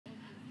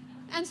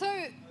And so,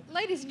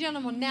 ladies and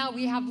gentlemen, now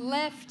we have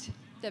left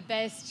the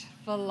best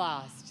for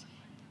last.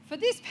 For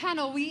this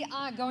panel, we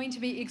are going to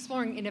be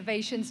exploring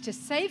innovations to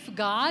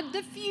safeguard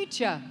the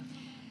future.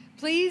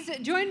 Please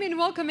join me in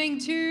welcoming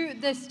to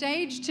the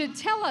stage to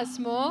tell us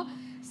more,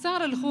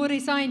 Sara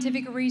Alkhoori,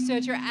 scientific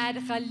researcher at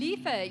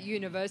Khalifa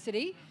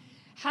University,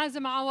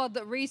 Hazem Awad,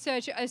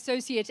 research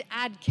associate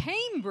at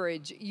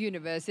Cambridge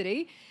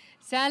University,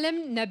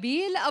 Salem,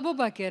 Nabil,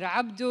 Aboubakr,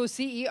 Abdou,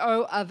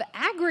 CEO of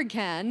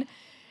Agrican,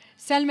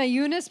 Salma,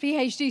 Younes,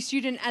 PhD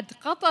student at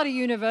Qatar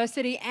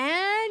University,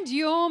 and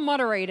your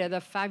moderator, the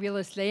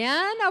fabulous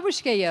Layan,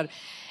 Shkier,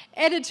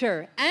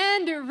 editor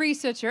and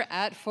researcher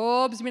at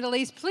Forbes Middle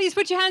East. Please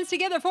put your hands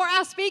together for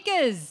our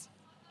speakers.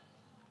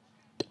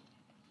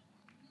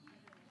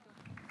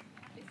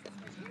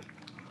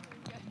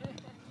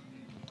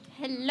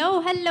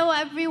 Hello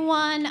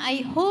everyone.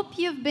 I hope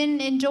you've been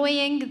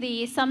enjoying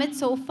the summit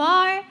so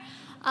far.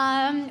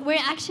 We're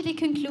actually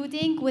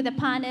concluding with a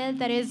panel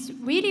that is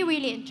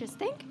really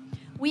interesting.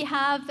 We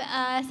have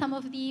some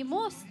of the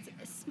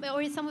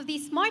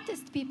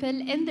smartest people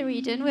in the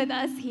region with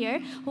us here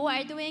who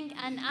are doing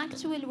an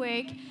actual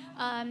work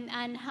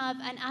and have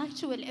an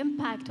actual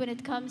impact when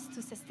it comes to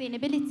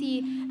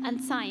sustainability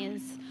and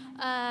science.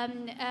 I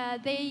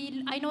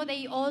know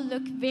they all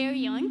look very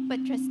young,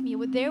 but trust me,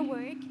 with their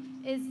work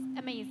is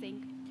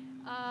amazing.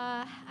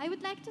 I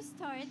would like to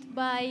start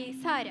by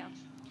Sara.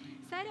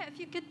 Sara, if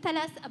you could tell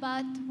us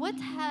about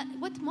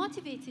what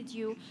motivated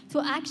you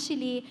to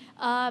actually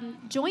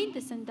join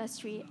this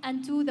industry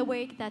and do the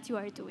work that you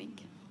are doing.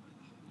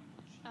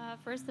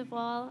 First of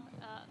all,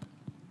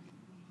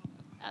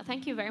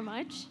 thank you very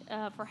much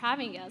for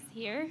having us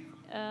here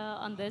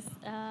on this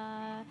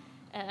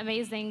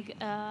amazing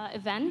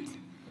event.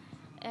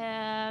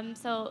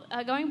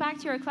 Going back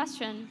to your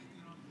question,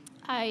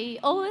 I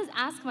always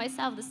ask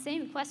myself the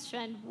same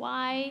question: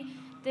 why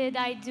did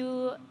I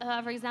do,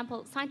 for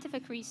example,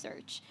 scientific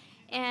research?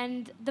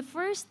 And the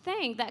first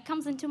thing that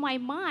comes into my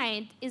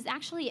mind is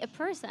actually a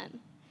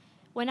person.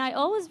 When I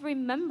always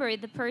remember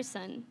the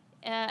person,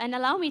 and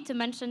allow me to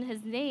mention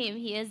his name,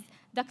 he is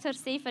Dr.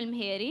 Saif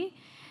Al-Meheri.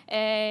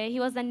 He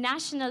was a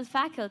national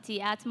faculty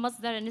at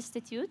Masdar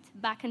Institute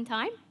back in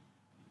time.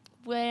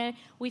 Where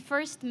we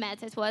first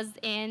met, it was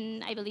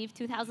in, I believe,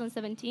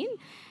 2017.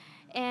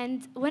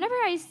 And whenever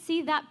I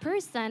see that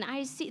person,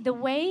 I see the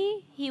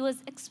way he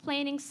was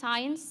explaining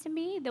science to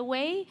me, the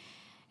way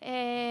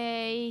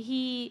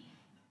he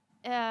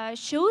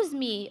shows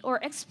me or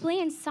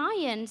explains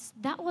science,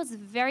 that was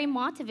very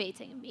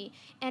motivating me.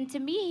 And to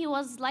me, he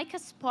was like a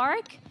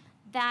spark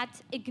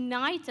that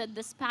ignited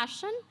this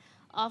passion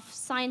of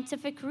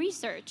scientific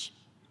research.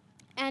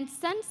 And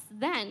since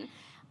then,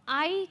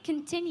 I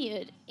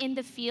continued in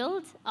the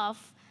field of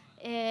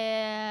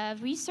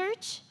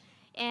research.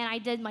 And I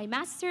did my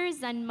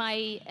master's and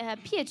my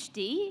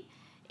PhD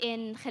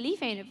in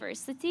Khalifa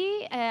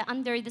University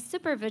under the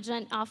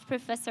supervision of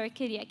Professor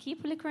Kyriaki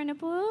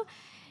Polikronopoulou,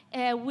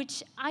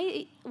 which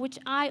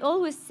I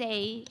always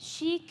say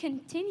she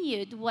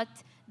continued what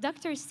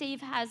Dr. Saif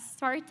has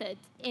started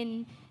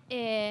in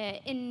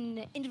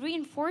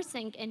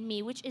reinforcing in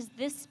me, which is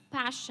this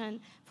passion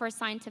for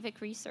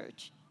scientific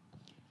research.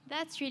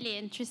 That's really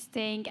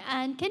interesting.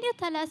 And can you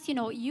tell us,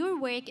 your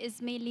work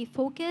is mainly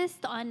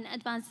focused on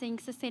advancing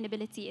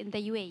sustainability in the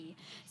UAE.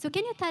 So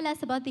can you tell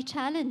us about the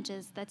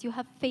challenges that you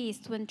have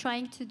faced when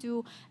trying to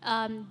do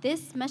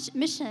this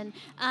mission,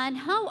 and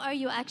how are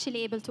you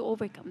actually able to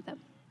overcome them?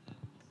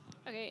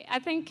 Okay, I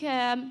think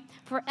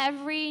for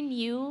every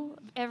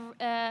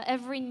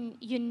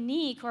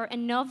unique or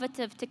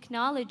innovative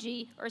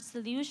technology or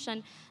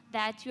solution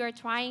that you are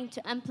trying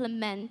to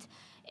implement,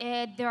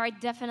 there are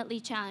definitely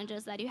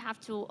challenges that you have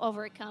to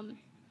overcome.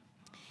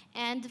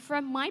 And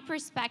from my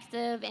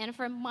perspective and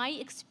from my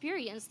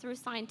experience through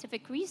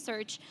scientific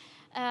research,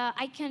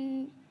 I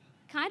can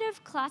kind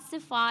of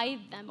classify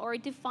them or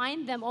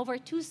define them over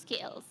two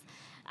scales.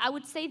 I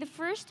would say the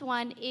first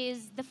one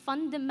is the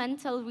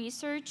fundamental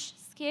research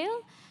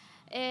scale.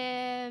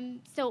 As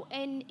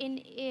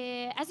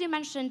you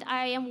mentioned,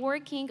 I am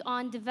working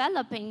on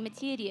developing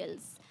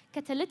materials,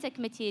 catalytic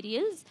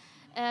materials,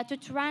 to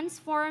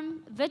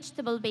transform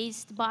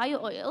vegetable-based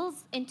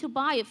bio-oils into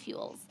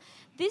biofuels.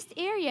 This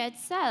area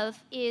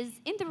itself is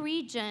in the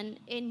region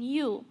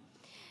new.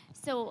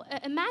 So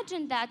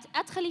imagine that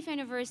at Khalifa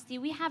University,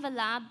 we have a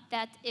lab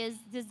that is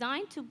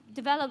designed to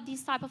develop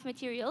these type of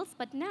materials,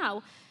 but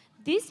now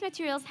these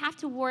materials have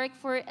to work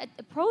for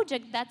a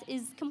project that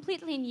is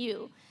completely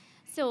new.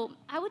 So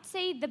I would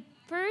say the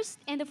first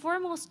and the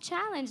foremost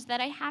challenge that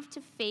I have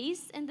to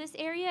face in this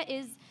area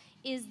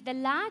is the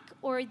lack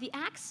or the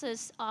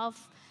access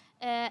of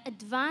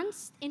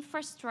advanced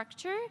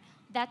infrastructure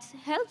that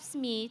helps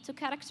me to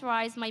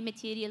characterize my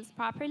materials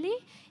properly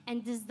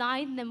and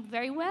design them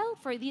very well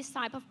for these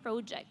type of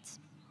projects.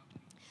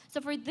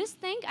 So for this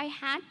thing, I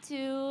had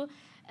to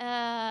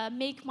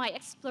make my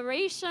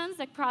explorations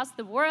across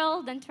the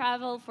world and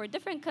travel for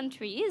different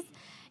countries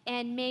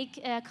and make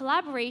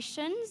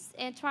collaborations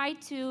and try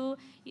to,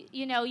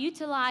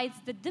 utilize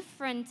the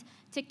different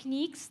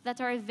techniques that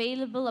are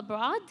available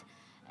abroad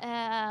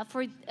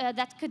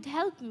that could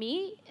help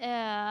me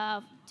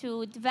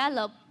to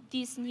develop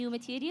these new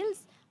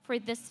materials for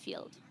this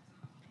field.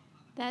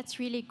 That's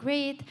really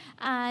great.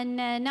 And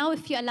now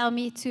if you allow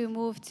me to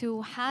move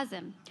to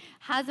Hazem.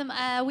 Hazem,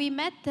 we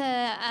met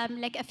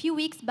like a few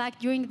weeks back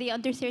during the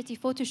Under 30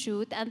 photo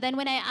shoot. And then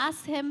when I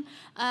asked him,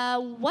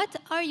 what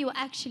are you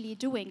actually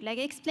doing? Like,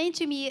 explain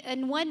to me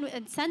in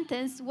one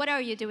sentence, what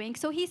are you doing?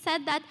 So he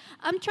said that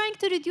I'm trying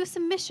to reduce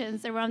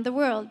emissions around the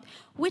world,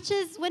 which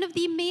is one of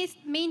the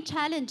main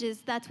challenges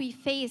that we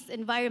face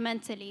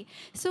environmentally.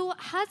 So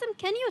Hazem,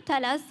 can you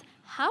tell us,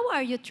 how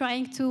are you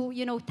trying to,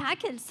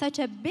 tackle such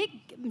a big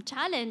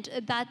challenge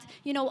that,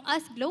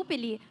 us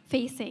globally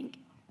facing?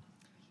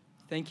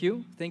 Thank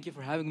you. Thank you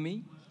for having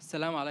me.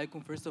 Assalamu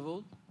alaikum, first of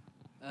all.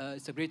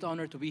 It's a great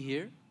honor to be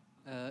here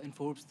in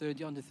Forbes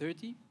 30 Under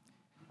 30.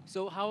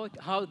 So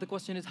how the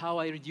question is how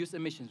I reduce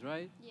emissions,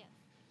 right? Yeah.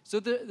 So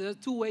there are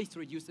two ways to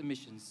reduce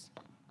emissions.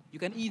 You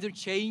can either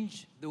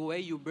change the way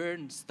you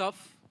burn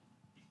stuff,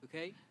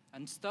 okay?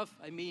 And stuff,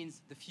 I mean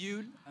the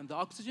fuel and the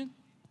oxygen,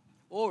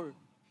 or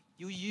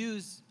you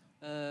use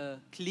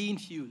clean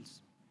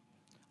fuels,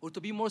 or to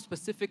be more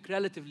specific,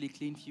 relatively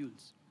clean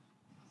fuels.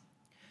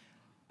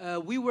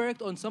 We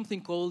worked on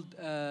something called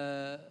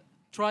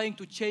trying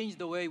to change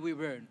the way we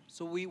burn.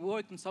 So we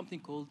worked on something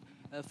called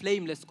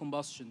flameless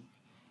combustion.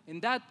 In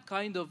that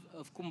kind of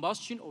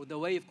combustion, or the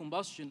way of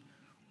combustion,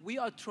 we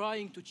are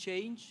trying to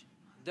change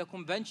the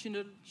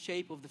conventional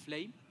shape of the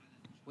flame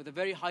with a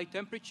very high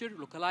temperature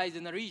localized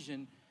in a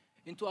region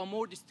into a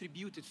more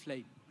distributed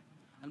flame.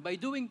 And by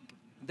doing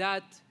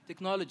that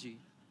technology,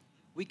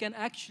 we can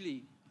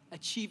actually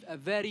achieve a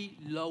very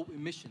low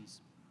emissions.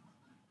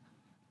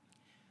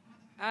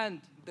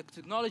 And the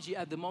technology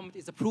at the moment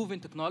is a proven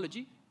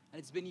technology, and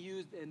it's been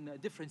used in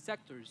different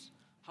sectors.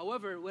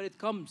 However, when it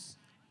comes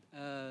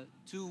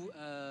to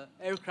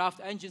aircraft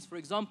engines, for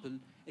example,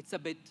 it's a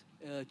bit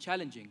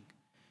challenging.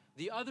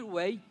 The other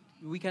way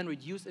we can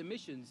reduce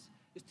emissions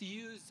is to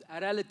use a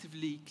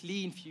relatively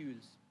clean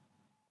fuels.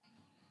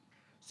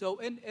 So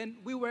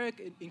we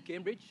work in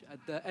Cambridge,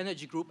 at the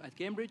Energy Group at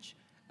Cambridge.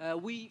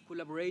 We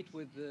collaborate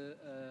with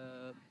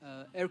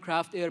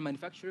aircraft air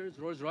manufacturers,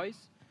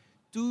 Rolls-Royce,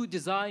 to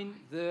design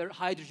their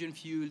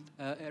hydrogen-fueled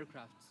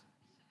aircrafts.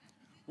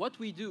 What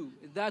we do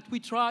is that we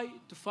try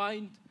to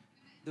find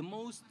the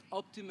most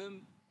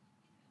optimum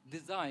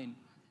design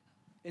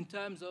in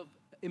terms of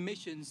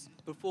emissions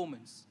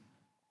performance,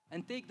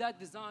 and take that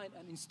design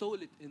and install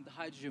it in the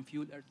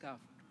hydrogen-fueled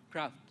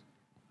aircraft.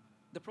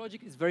 The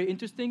project is very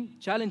interesting,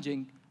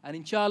 challenging, and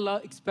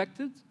inshallah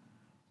expected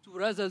to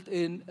result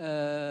in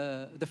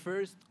the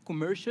first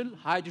commercial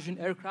hydrogen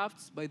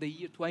aircrafts by the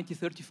year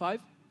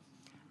 2035,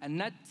 and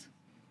net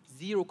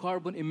zero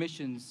carbon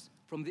emissions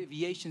from the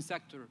aviation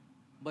sector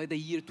by the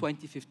year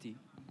 2050.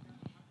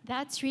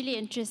 That's really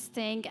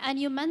interesting. And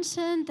you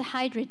mentioned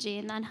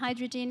hydrogen, and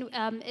hydrogen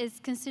is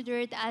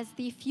considered as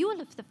the fuel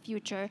of the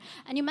future.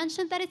 And you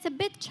mentioned that it's a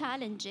bit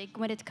challenging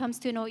when it comes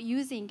to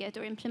using it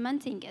or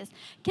implementing it.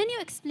 Can you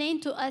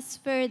explain to us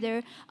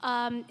further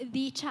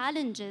the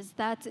challenges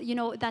that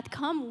that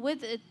come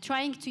with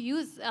trying to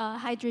use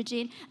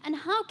hydrogen, and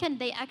how can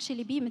they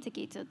actually be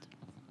mitigated?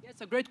 Yeah,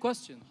 it's a great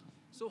question.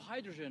 So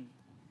hydrogen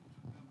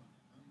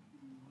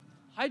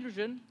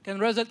can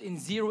result in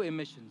zero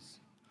emissions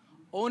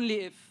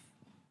only if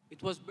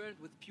it was burned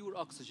with pure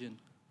oxygen.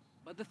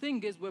 But the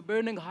thing is, we're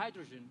burning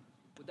hydrogen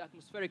with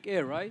atmospheric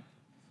air, right?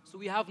 So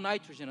we have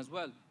nitrogen as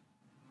well.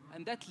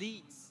 And that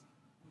leads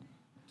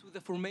to the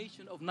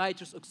formation of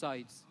nitrous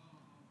oxides,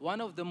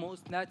 one of the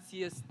most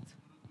nastiest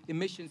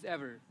emissions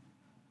ever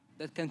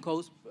that can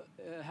cause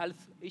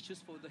health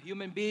issues for the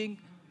human being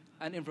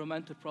and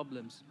environmental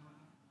problems.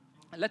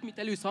 And let me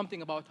tell you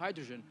something about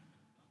hydrogen.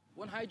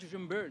 When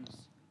hydrogen burns,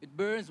 it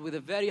burns with a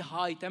very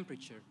high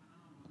temperature,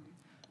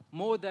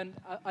 more than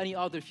any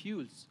other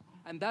fuels.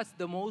 And that's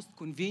the most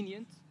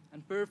convenient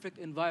and perfect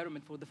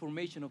environment for the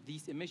formation of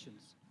these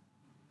emissions.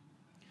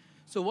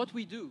 So what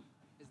we do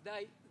is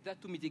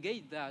that to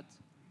mitigate that,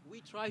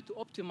 we try to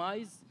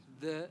optimize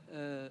the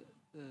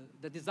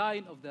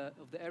design of the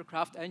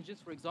aircraft engines,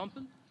 for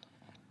example,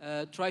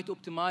 try to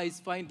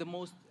optimize, find the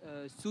most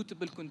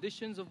suitable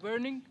conditions of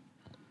burning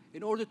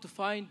in order to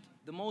find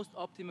the most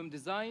optimum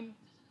design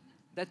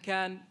that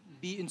can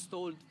be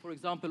installed, for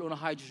example, on a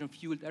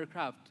hydrogen-fueled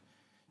aircraft.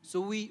 So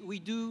we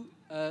do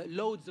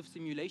loads of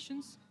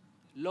simulations,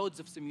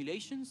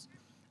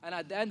 and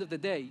at the end of the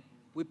day,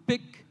 we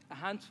pick a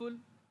handful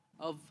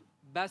of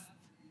best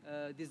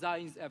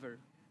designs ever.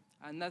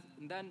 And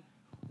then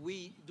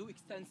we do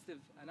extensive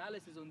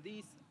analysis on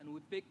these, and we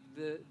pick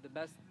the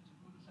best,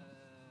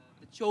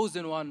 the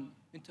chosen one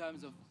in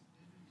terms of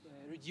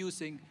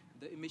reducing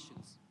the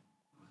emissions.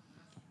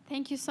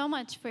 Thank you so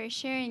much for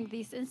sharing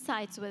these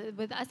insights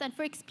with us and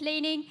for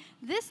explaining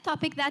this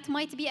topic that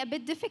might be a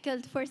bit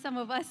difficult for some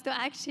of us to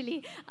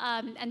actually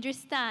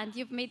understand.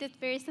 You've made it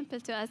very simple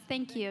to us.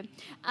 Thank you.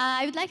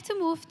 I would like to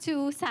move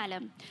to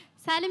Salem.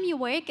 Salem, you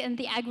work in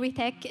the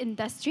agri-tech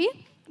industry,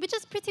 which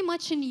is pretty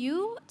much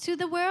new to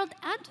the world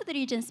and to the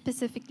region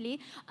specifically.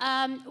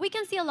 We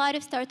can see a lot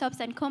of startups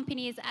and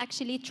companies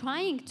actually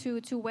trying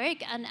to work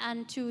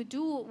and to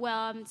do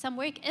some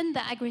work in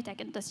the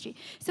agri-tech industry.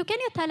 So can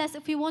you tell us,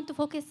 if we want to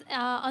focus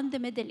on the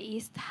Middle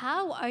East,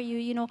 how are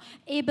you,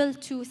 able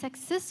to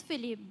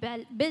successfully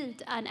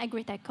build an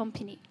agri-tech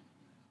company?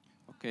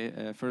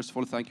 Okay, first of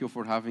all, thank you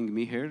for having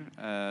me here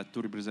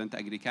to represent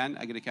Agrican.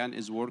 Agrican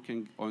is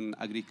working on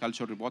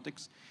agricultural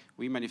robotics.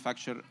 We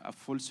manufacture a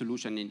full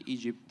solution in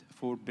Egypt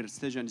for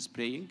precision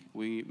spraying.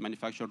 We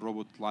manufacture a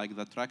robot like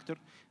the tractor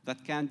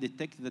that can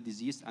detect the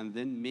disease and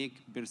then make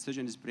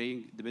precision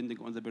spraying depending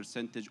on the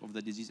percentage of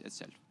the disease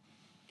itself.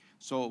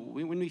 So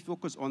when we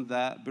focus on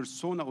the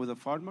persona of the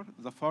farmer,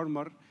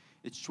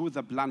 it shows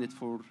the planet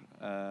for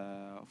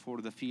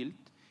the field,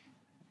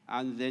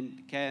 and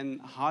then can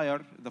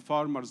hire the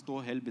farmers to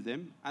help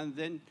them, and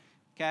then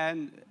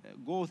can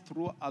go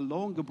through a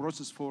long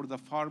process for the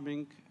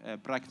farming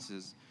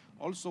practices.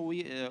 Also,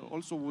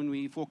 when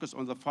we focus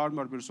on the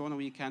farmer persona,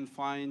 we can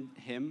find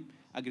him,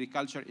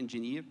 agriculture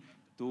engineer,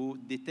 to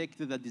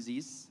detect the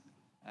disease.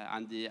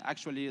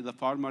 Actually, the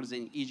farmers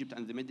in Egypt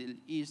and the Middle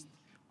East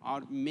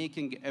are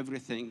making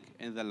everything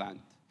in the land.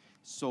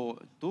 So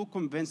to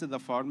convince the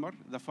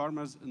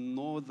farmers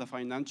know the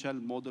financial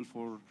model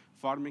for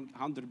farming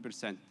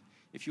 100%.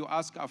 If you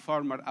ask a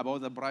farmer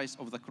about the price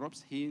of the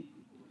crops, he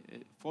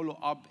follow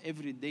up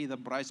every day the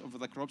price of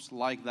the crops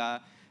like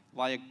the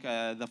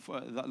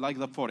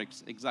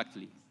forex,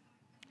 exactly.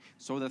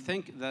 So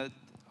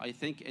I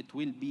think it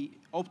will be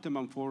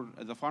optimum for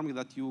the farming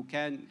that you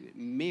can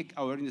make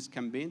awareness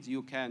campaigns.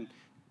 You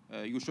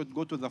should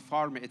go to the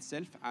farm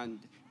itself and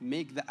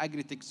make the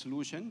agri-tech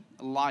solution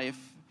live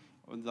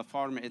on the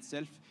farm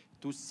itself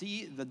to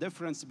see the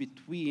difference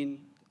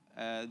between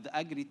the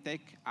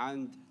agri-tech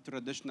and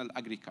traditional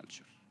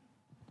agriculture.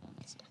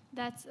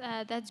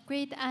 That's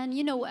great. And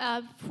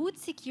food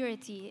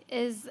security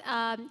is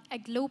a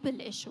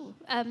global issue.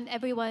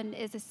 Everyone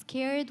is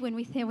scared when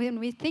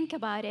we think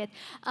about it.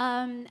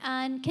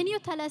 And can you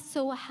tell us,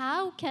 so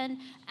how can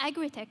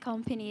agri-tech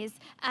companies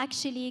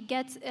actually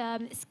get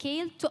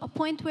scaled to a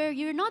point where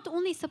you're not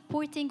only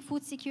supporting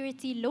food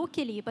security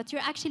locally, but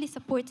you're actually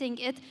supporting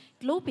it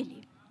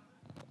globally?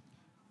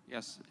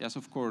 Yes,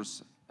 of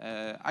course.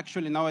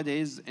 Actually,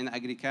 nowadays in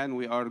Agrican,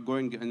 we are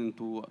going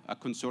into a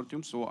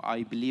consortium. So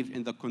I believe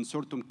in the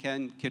consortium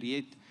can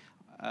create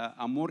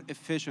a more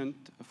efficient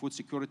food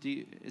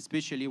security,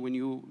 especially when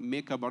you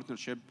make a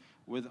partnership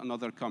with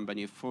another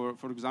company. For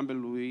example,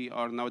 we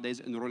are nowadays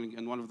enrolling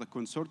in one of the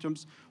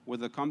consortiums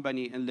with a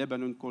company in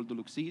Lebanon called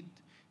Luxid.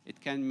 It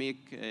can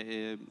make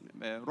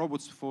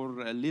robots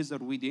for laser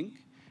weeding.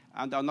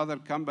 And another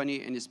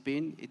company in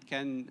Spain, it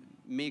can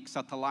make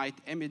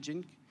satellite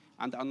imaging.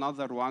 And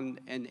another one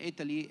in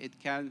Italy, it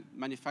can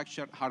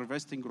manufacture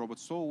harvesting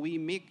robots. So we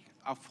make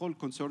a full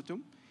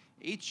consortium.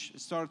 Each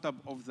startup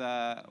of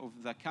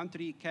the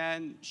country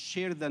can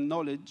share the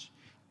knowledge.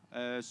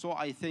 So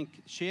I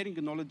think sharing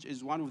knowledge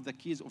is one of the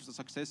keys of the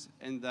success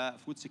in the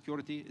food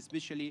security,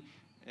 especially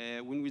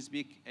when we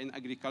speak in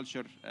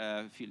agriculture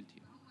field.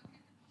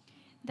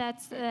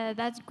 That's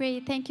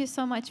great. Thank you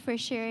so much for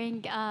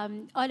sharing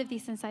all of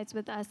these insights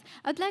with us.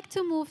 I'd like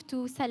to move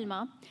to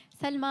Salma.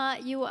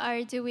 Salma, you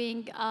are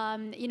doing,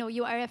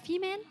 you are a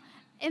female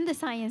in the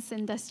science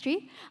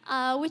industry,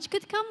 which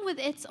could come with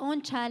its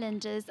own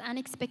challenges and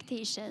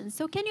expectations.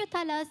 So can you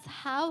tell us,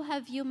 how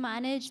have you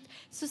managed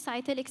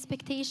societal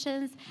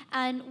expectations,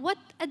 and what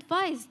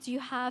advice do you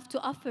have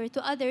to offer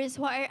to others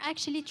who are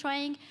actually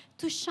trying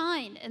to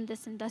shine in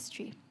this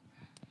industry?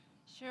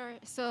 Sure.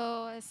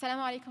 So,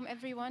 assalamu alaikum,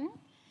 everyone.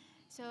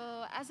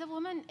 So, as a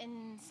woman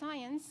in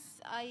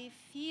science, I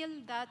feel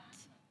that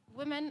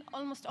women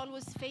almost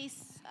always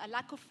face a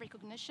lack of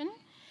recognition,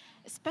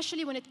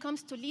 especially when it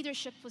comes to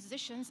leadership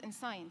positions in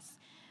science.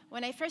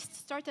 When I first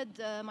started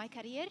my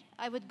career,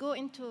 I would go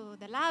into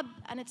the lab,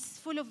 and it's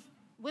full of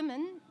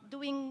women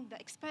doing the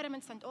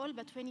experiments and all,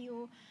 but when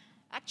you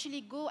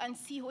actually go and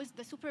see who is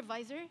the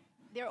supervisor,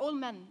 they're all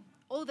men.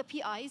 All the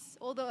PIs,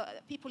 all the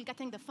people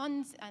getting the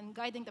funds and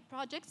guiding the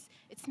projects,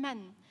 it's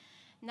men.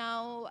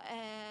 Now,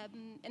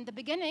 in the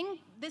beginning,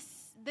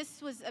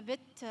 this was a bit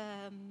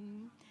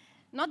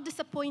not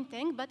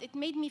disappointing, but it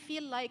made me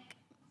feel like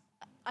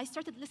I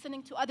started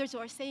listening to others who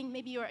are saying,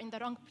 maybe you're in the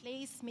wrong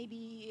place,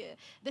 maybe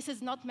this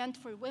is not meant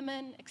for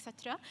women,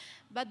 etc.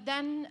 But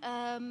then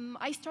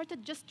I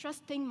started just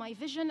trusting my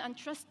vision and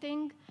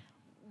trusting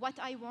what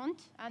I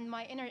want and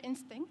my inner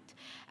instinct.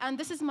 And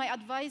this is my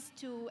advice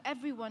to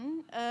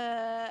everyone.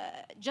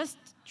 Just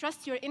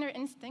trust your inner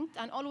instinct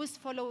and always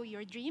follow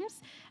your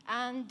dreams.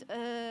 And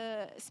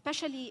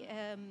especially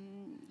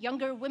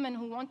younger women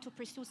who want to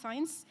pursue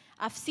science.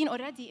 I've seen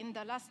already in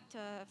the last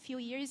few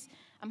years,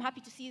 I'm happy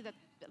to see that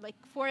like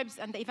Forbes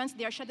and the events,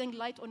 they are shedding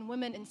light on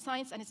women in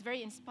science, and it's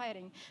very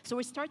inspiring. So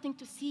we're starting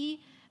to see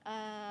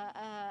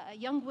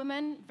young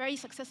women very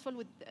successful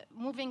with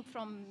moving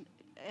from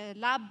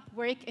lab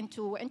work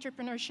into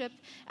entrepreneurship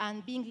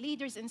and being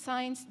leaders in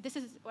science. This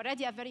is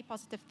already a very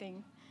positive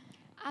thing.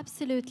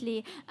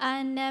 Absolutely.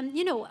 And,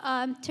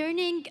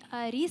 turning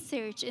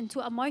research into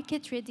a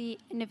market-ready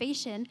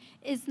innovation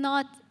is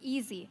not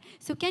easy.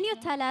 So can you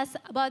tell us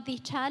about the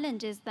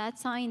challenges that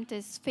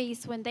scientists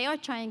face when they are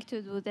trying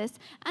to do this,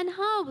 and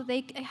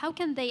how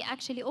can they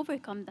actually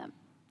overcome them?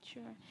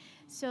 Sure.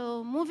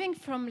 So moving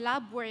from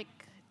lab work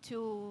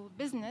to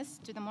business,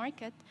 to the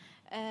market,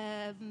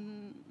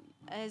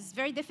 is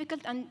very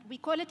difficult, and we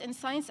call it in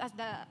science as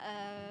the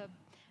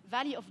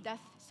valley of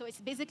death. So it's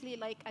basically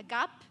like a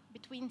gap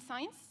between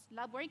science,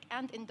 lab work,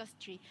 and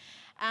industry.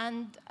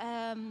 And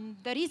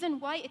the reason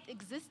why it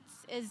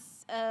exists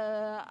is,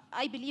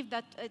 I believe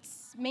that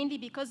it's mainly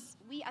because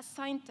we as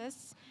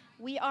scientists,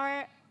 we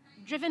are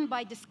driven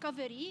by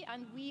discovery,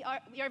 and we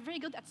are very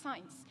good at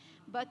science.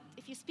 But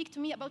if you speak to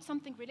me about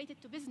something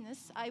related to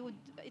business,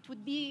 it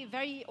would be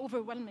very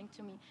overwhelming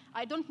to me.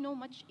 I don't know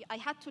much. I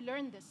had to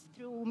learn this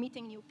through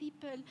meeting new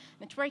people,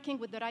 networking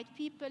with the right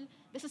people.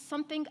 This is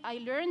something I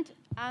learned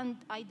and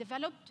I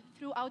developed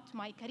throughout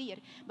my career.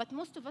 But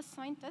most of us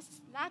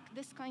scientists lack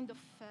this kind of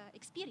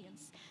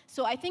experience.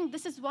 So I think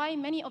this is why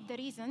many of the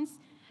reasons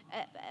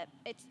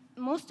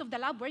most of the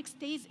lab work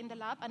stays in the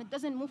lab and it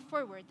doesn't move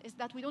forward, is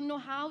that we don't know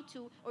how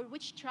to, or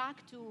which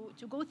track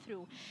to go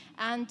through.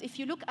 And if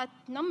you look at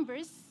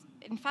numbers,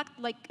 in fact,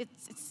 like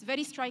it's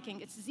very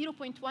striking. It's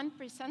 0.1%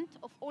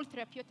 of all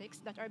therapeutics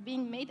that are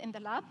being made in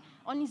the lab.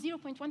 Only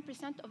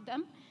 0.1% of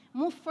them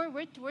move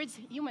forward towards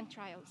human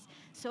trials.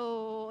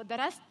 So the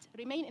rest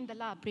remain in the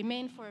lab,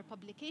 remain for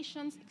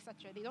publications,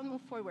 etc. They don't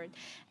move forward.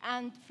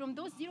 And from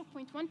those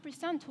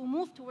 0.1% who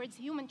move towards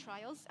human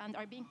trials and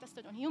are being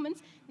tested on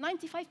humans,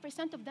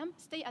 95% of them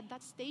stay at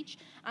that stage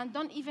and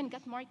don't even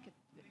get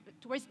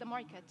towards the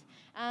market.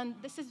 And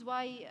this is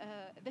why,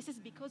 this is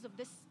because of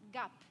this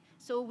gap.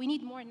 So we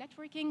need more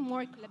networking,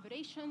 more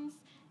collaborations.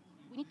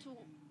 We need to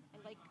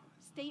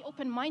stay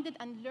open-minded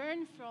and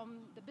learn from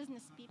the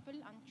business people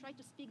and try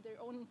to speak their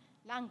own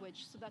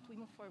language so that we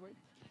move forward.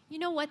 You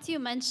know what you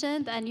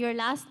mentioned, and your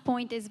last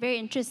point is very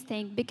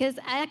interesting, because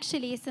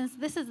actually, since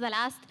this is the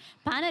last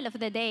panel of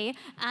the day,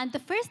 and the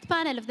first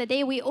panel of the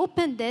day, we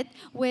opened it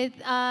with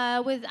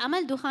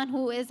Amal Dukhan,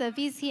 who is a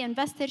VC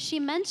investor. She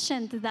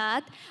mentioned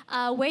that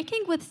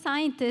working with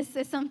scientists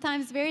is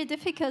sometimes very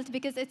difficult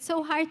because it's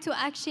so hard to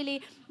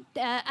actually,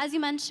 as you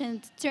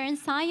mentioned, turn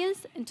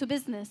science into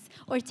business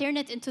or turn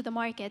it into the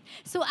market.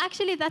 So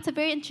actually, that's a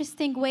very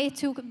interesting way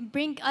to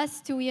bring us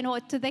to,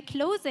 to the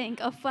closing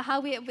of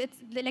how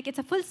it's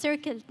a full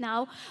circle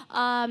now.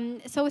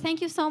 So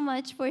thank you so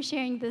much for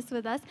sharing this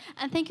with us,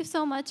 and thank you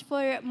so much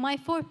for my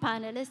 4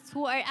 panelists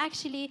who are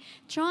actually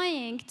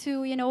trying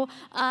to,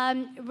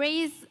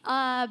 raise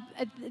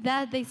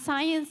the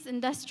science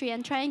industry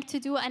and trying to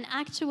do an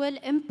actual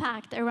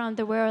impact around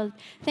the world.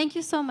 Thank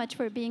you so much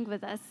for being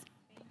with us.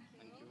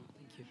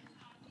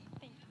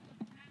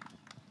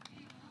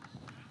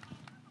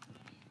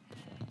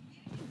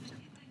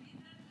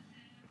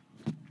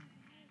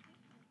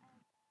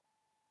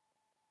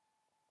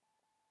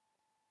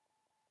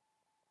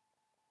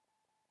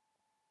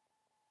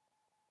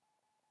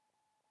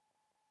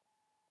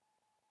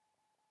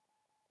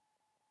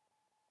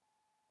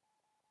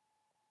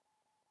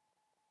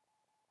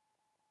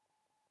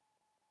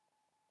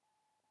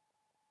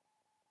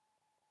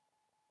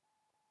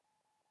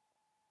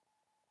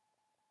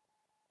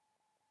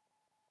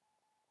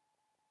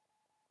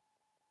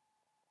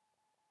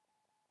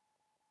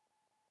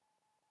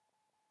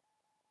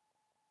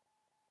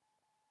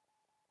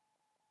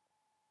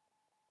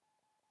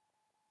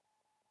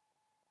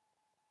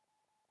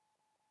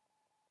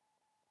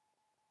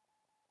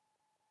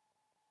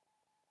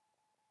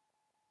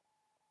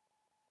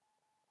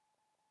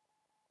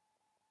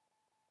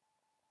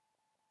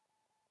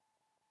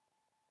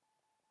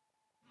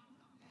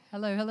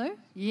 Hello, hello.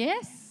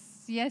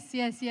 Yes, yes,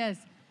 yes, yes.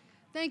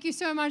 Thank you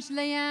so much,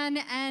 Layan,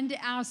 and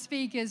our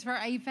speakers for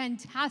a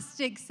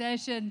fantastic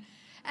session.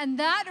 And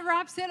that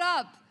wraps it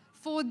up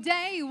for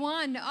day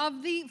 1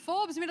 of the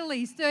Forbes Middle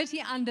East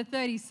 30 Under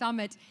 30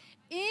 Summit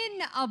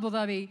in Abu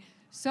Dhabi.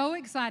 So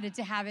excited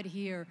to have it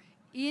here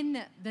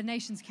in the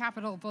nation's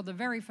capital for the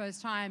very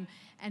first time.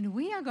 And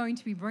we are going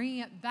to be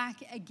bringing it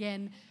back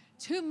again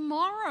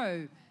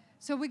tomorrow.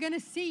 So we're going to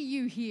see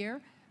you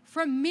here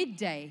from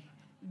midday.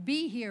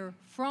 Be here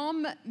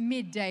from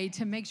midday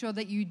to make sure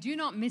that you do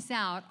not miss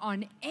out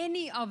on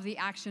any of the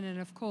action. And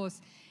of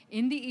course,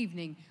 in the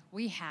evening,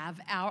 we have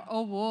our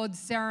awards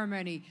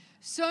ceremony.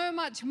 So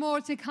much more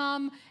to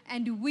come,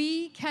 and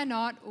we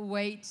cannot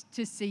wait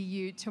to see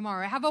you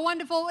tomorrow. Have a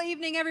wonderful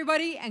evening,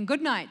 everybody, and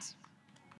good night.